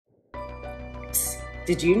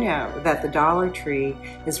Did you know that the Dollar Tree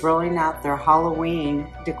is rolling out their Halloween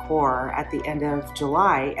decor at the end of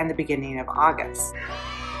July and the beginning of August?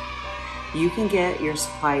 You can get your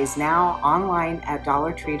supplies now online at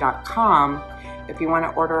dollartree.com. If you want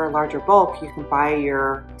to order a larger bulk, you can buy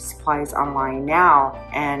your supplies online now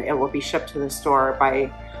and it will be shipped to the store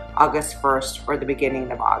by August 1st or the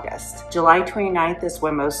beginning of August. July 29th is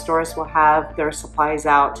when most stores will have their supplies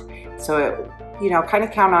out. So kind of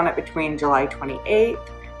count on it between July 28th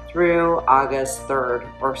through August 3rd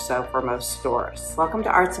or so for most stores. Welcome to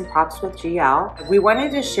Arts and Props with GL. We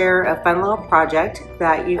wanted to share a fun little project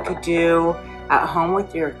that you could do at home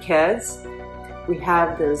with your kids. We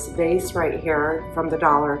have this vase right here from the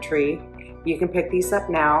Dollar Tree. You can pick these up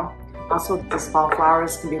now. Also, these fall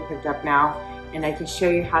flowers can be picked up now, and I can show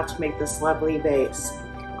you how to make this lovely vase.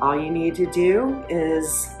 All you need to do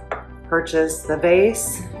is purchase the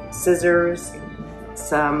vase, scissors,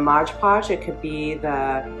 some Mod Podge. It could be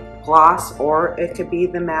the gloss or it could be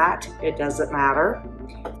the matte. It doesn't matter.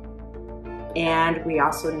 And we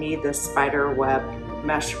also need the Spiderweb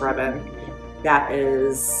mesh ribbon that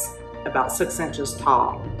is about 6 inches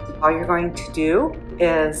tall. All you're going to do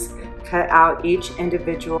is cut out each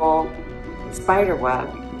individual spider web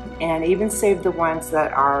and even save the ones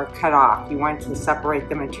that are cut off. You want to separate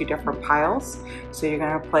them in 2 different piles. So you're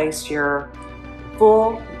going to place your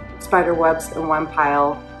full spider webs in one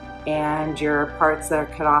pile and your parts that are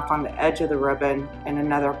cut off on the edge of the ribbon in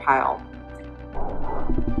another pile.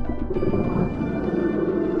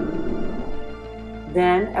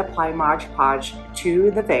 Then apply Mod Podge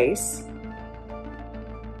to the vase.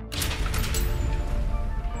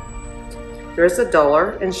 There's a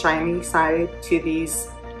duller and shiny side to these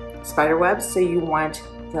spider webs, so you want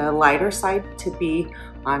the lighter side to be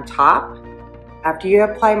on top. After you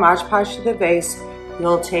apply Mod Podge to the vase,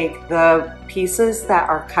 you'll take the pieces that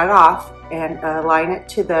are cut off and align it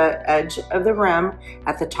to the edge of the rim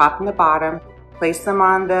at the top and the bottom. Place them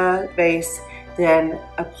on the vase, then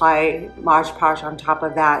apply Mod Podge on top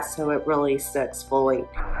of that so it really sticks fully.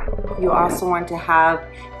 You also want to have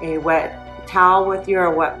a wet towel with you or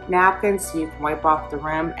a wet napkin so you can wipe off the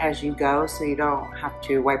rim as you go, so you don't have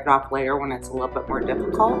to wipe it off later when it's a little bit more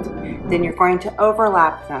difficult. Then you're going to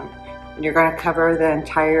overlap them. You're going to cover the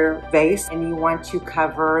entire vase, and you want to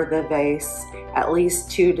cover the vase at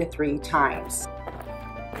least 2 to 3 times.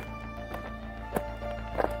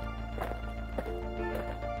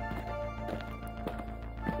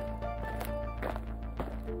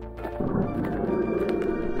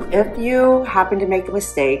 If you happen to make a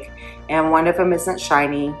mistake and one of them isn't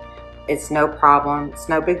shiny, it's no problem, it's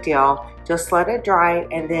no big deal. Just let it dry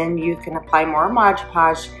and then you can apply more Mod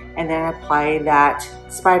Podge and then apply that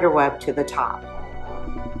spider web to the top.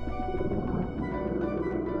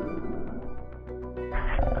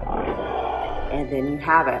 And then you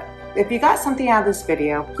have it. If you got something out of this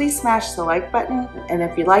video, please smash the like button, and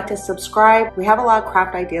if you'd like to subscribe, we have a lot of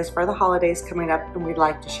craft ideas for the holidays coming up and we'd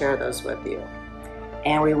like to share those with you.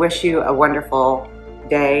 And we wish you a wonderful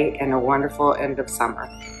day and a wonderful end of summer.